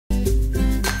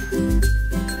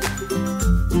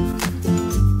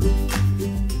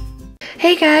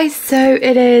Hey guys, so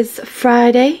it is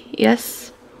Friday,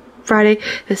 yes, Friday,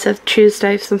 instead of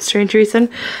Tuesday for some strange reason.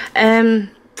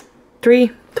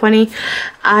 3:20.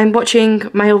 I'm watching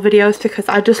my old videos because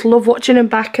I just love watching them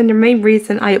back, and the main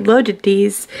reason I uploaded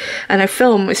these and I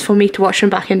film is for me to watch them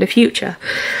back in the future.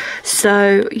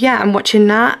 So yeah, I'm watching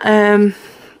that.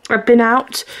 I've been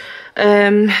out.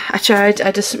 I tried,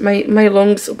 my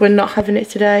lungs were not having it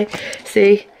today.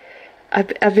 See,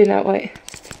 I've been out, wait.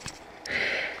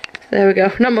 There we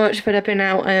go, not much, but I've been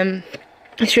out.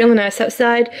 It's really nice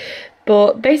outside,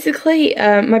 but basically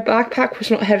my backpack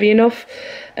was not heavy enough.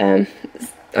 I'm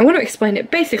going to explain it.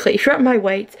 Basically, if you're at my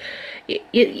weight,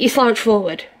 you slouch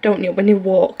forward, don't you, when you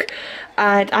walk?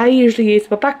 And I usually use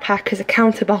my backpack as a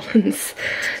counterbalance.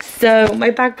 So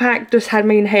my backpack just had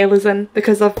my inhalers in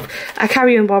because I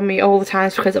carry them on me all the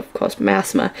time because of course my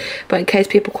asthma. But in case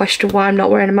people question why I'm not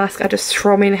wearing a mask, I just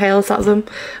throw my inhalers at them.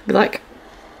 Be like,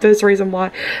 there's a reason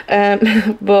why. Yeah.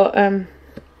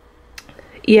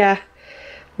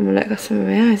 I'm gonna let go some of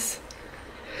my eyes.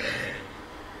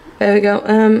 There we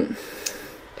go.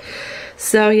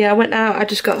 So yeah, I went out, I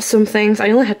just got some things.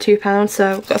 I only had £2,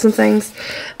 so got some things.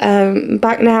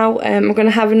 Back now, I'm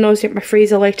gonna have a nosy at my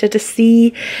freezer later to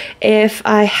see if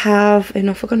I have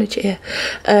enough,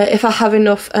 if I have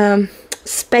enough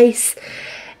space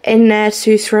in there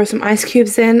to throw some ice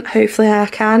cubes in. Hopefully I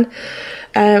can.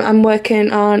 I'm working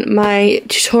on my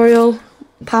tutorial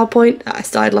PowerPoint that I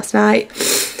started last night.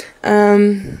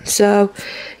 So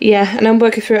yeah, and I'm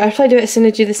working through it. I tried to do it at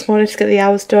Synergy this morning to get the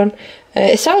hours done.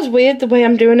 It sounds weird the way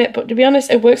I'm doing it, but to be honest,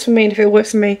 it works for me, and if it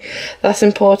works for me, that's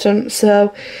important.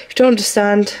 So if you don't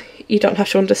understand, you don't have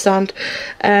to understand.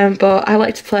 But I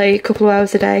like to play a couple of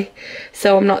hours a day,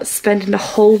 so I'm not spending the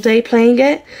whole day playing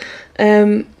it.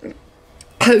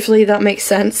 Hopefully that makes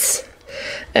sense.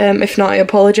 If not, I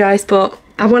apologise, but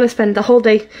I want to spend the whole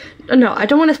day. No, I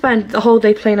don't want to spend the whole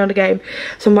day playing on a game.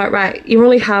 So I'm like, right, you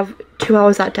only have 2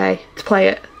 hours that day to play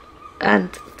it, and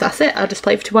that's it. I'll just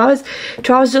play it for 2 hours.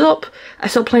 2 hours is up, I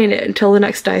stop playing it until the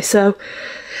next day. So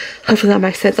hopefully that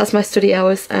makes sense. That's my study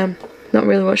hours. Not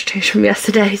really much changed from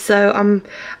yesterday, so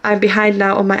I'm behind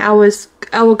now on my hour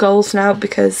goals now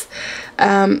because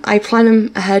I plan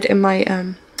them ahead in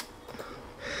my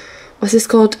what's this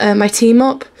called? My team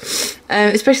up.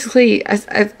 It's basically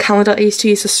a calendar I used to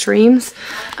use for streams.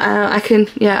 I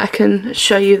can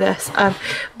show you this.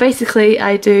 Basically,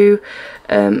 I do.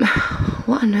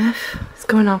 What on earth is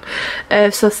going on?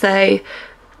 So say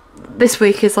this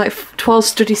week is like 12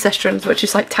 study sessions, which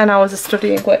is like 10 hours of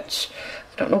studying, which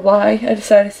I don't know why I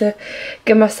decided to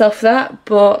give myself that,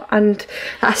 and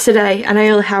that's today, and I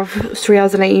only have 3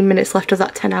 hours and 18 minutes left of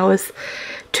that 10 hours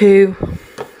to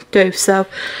do. So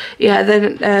yeah,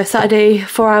 then Saturday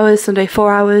 4 hours, Sunday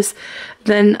 4 hours,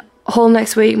 then whole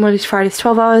next week Monday to Friday is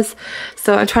 12 hours.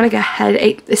 So I'm trying to get ahead.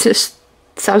 It's just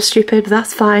sounds stupid, but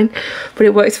that's fine, but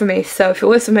it works for me. So if it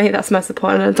works for me, that's most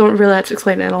important, and I don't really have to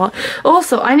explain it a lot.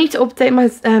 Also, I need to update my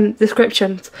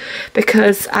descriptions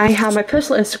because I have my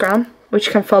personal Instagram, which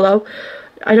you can follow.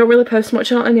 I don't really post much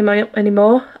on it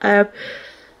anymore. I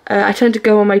tend to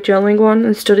go on my journaling one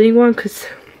and studying one because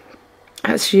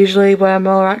that's usually where I'm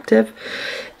more active.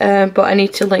 But I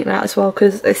need to link that as well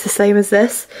because it's the same as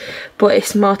this, but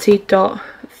it's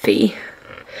marty.v.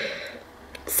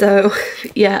 So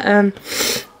yeah,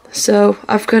 so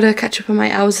I've got to catch up on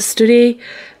my hours of study.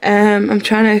 I'm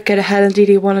trying to get ahead on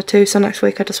DD 1 or 2, so next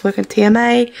week I just work on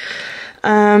TMA.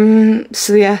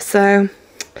 So yeah, so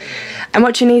I'm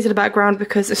watching these in the background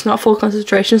because it's not full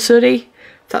concentration study,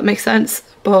 if that makes sense,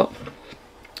 but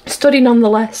study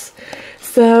nonetheless.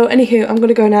 So anywho, I'm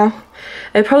gonna go now.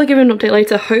 I'll probably give you an update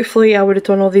later. Hopefully I would have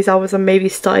done all these hours and maybe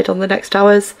started on the next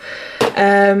hours.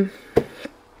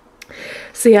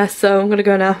 So yeah, so I'm gonna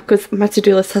go now because my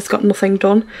to-do list has got nothing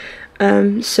done.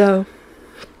 So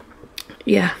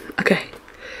yeah, okay.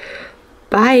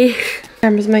 Bye.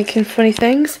 Camera's making funny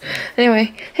things.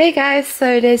 Anyway, hey guys,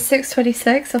 so it is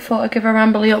 6:26. I thought I'd give a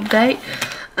rambly update.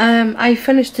 I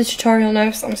finished the tutorial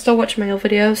notes. I'm still watching my old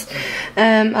videos,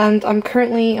 and I'm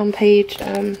currently on page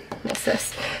what's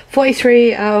this,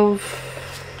 43 of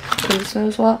goodness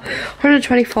knows what,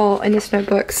 124 in this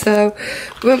notebook. So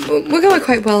we're going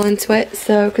quite well into it.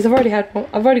 So because I've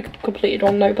already completed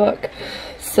one notebook.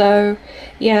 So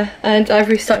yeah, and I've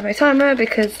restarted my timer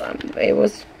because it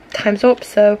was time's up.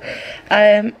 So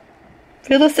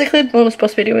realistically, I'm only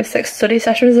supposed to be doing 6 study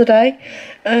sessions a day,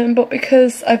 but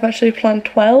because I've actually planned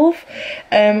 12,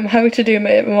 I'm having to do a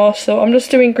bit more, so I'm just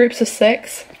doing groups of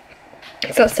 6,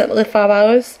 so that's technically 5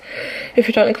 hours, if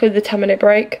you don't include the 10-minute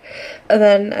break, and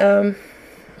then,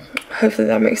 hopefully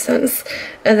that makes sense,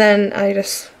 and then I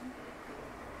just,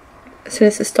 as soon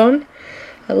as it's done,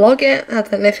 I log it, and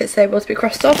then if it's able to be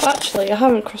crossed off, actually I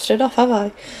haven't crossed it off, have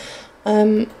I?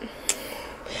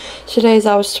 Today's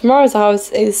hours, tomorrow's hours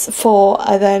is 4,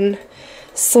 and then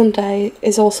Sunday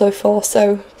is also 4,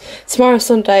 so tomorrow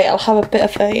Sunday I'll have a bit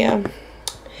of a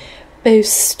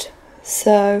boost.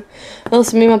 So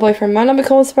also me and my boyfriend might not be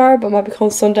calling tomorrow, but might be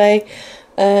calling Sunday.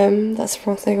 That's the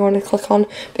wrong thing I want to click on,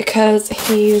 because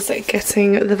he's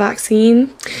getting the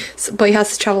vaccine, so, but he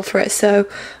has to travel for it. So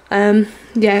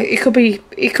yeah, it could be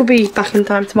back in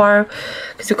time tomorrow,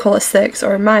 because we call it 6,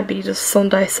 or it might be just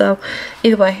Sunday. So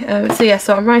either way, so yeah,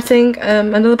 so I'm writing.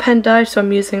 Another pen died, so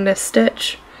I'm using this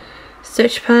Stitch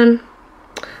pen.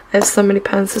 I have so many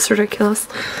pens, it's ridiculous.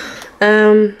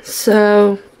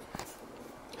 So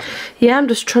yeah, I'm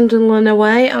just trundling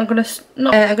away. I'm gonna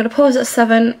pause at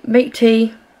 7, make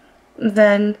tea,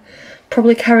 then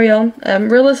probably carry on.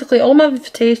 Realistically, all I'm having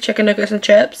for tea is chicken nuggets and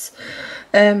chips,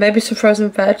 maybe some frozen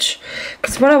veg.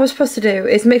 Because what I was supposed to do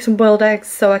is make some boiled eggs,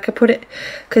 so I could put it.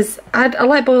 Because I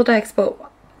like boiled eggs, but for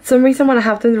some reason when I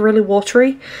have them, they're really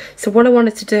watery. So what I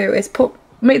wanted to do is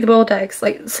make the boiled eggs,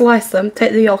 like slice them,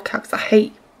 take the yolk out, because I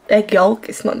hate egg yolk,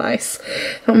 it's not nice.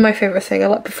 It's not my favourite thing,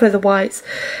 I prefer the whites.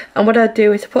 And what I'd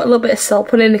do is put a little bit of salt,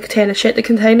 put it in a container, shake the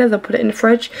container, then put it in the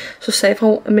fridge. So say if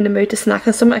I'm in the mood to snack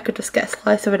on something, I could just get a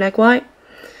slice of an egg white.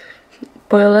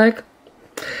 Boiled egg.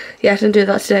 Yeah, I didn't do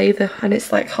that today either, and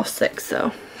it's like 6:30,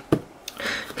 so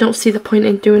don't see the point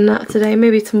in doing that today,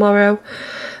 maybe tomorrow.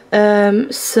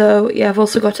 So yeah, I've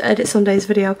also got to edit Sunday's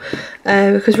video,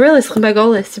 because realistically my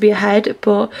goal is to be ahead,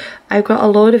 but I've got a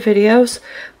load of videos,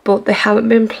 but they haven't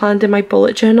been planned in my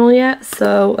bullet journal yet,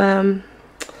 so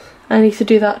I need to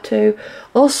do that too.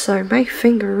 Also, my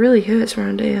finger really hurts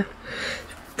around here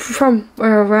from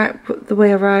where I write, the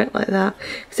way I write like that,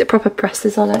 because it proper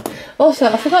presses on it. Also,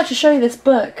 I forgot to show you this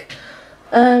book.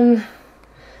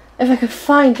 If I could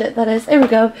find it, that is. Here we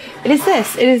go. It is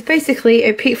this. It is basically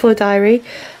a Peatflow diary.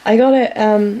 I got it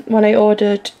when I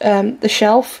ordered the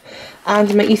shelf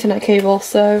and my Ethernet cable.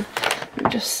 So let me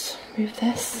just move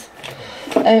this.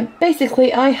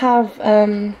 Basically, I have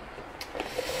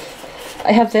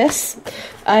this.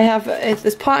 I have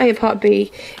there's part A and part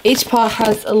B. Each part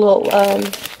has a little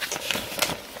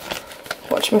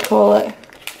whatchamacallit,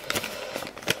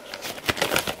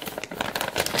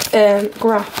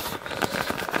 graph.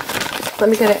 Let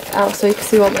me get it out so you can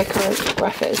see what my current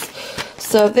graph is.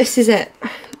 So this is it,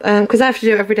 because I have to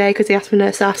do it every day because the asthma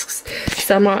nurse asks,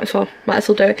 so I might as well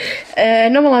do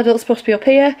it. Normal adult's supposed to be up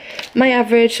here. My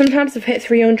average, sometimes I've hit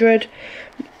 300.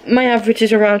 My average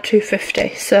is around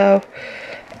 250, so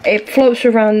it floats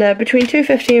around there between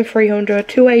 250 and 300.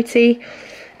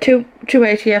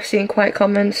 280 I've seen quite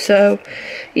common. So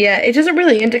yeah, it doesn't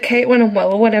really indicate when I'm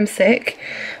well or when I'm sick,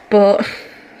 but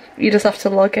you just have to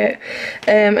log it.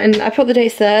 And I put the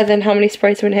dates there, then how many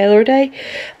sprays of inhaler a day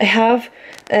I have,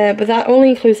 but that only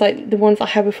includes like the ones I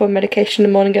have before medication in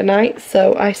the morning and night,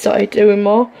 so I started doing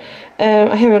more.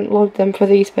 I haven't logged them for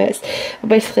these bits, but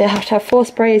basically I have to have 4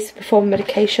 sprays before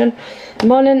medication in the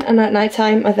morning and at night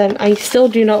time, and then I still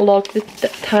do not log the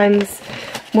times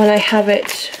when I have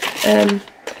it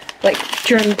like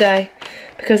during the day,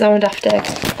 because I want to dig.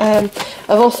 I've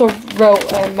also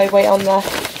wrote my weight on there,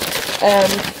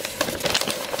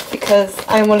 because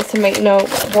I wanted to make note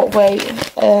what weight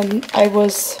I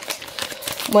was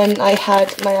when I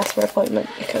had my asthma appointment,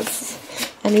 because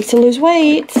I need to lose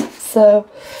weight. So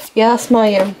yeah, that's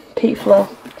my Peatflow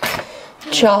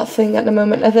chart thing at the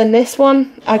moment. And then this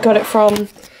one, I got it from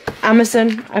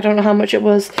Amazon. I don't know how much it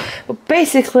was, but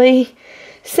basically,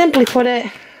 simply put it,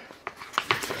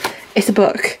 it's a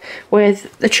book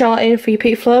with the charting for your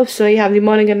Peatflow. So you have your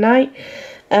morning and night.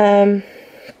 So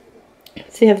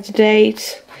you have the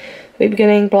date, the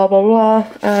beginning, blah blah blah,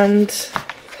 and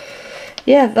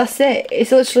yeah, that's it.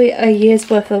 It's literally a year's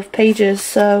worth of pages.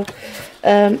 So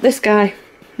this guy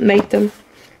made them,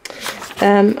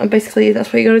 and basically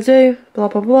that's what you gotta do, blah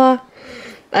blah blah.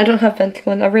 I don't have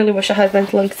Ventolin. I really wish I had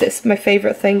Ventolin because it's my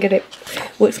favourite thing and it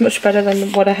works much better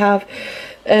than what I have.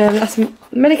 That's a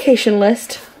medication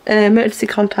list, emergency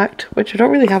contact, which I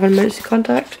don't really have an emergency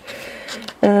contact,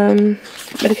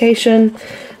 medication,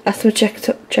 asthma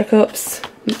checkups,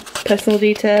 personal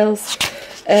details.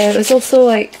 There's also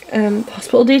like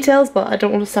hospital details, but I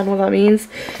don't understand what that means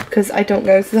because I don't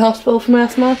go to the hospital for my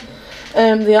asthma.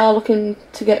 They are looking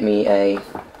to get me a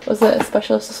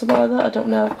specialist or something like that, I don't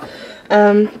know.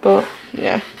 But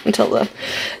yeah, until then.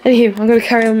 Anywho, I'm going to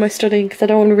carry on my studying because I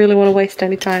don't really want to waste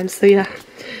any time, so yeah.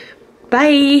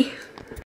 Bye!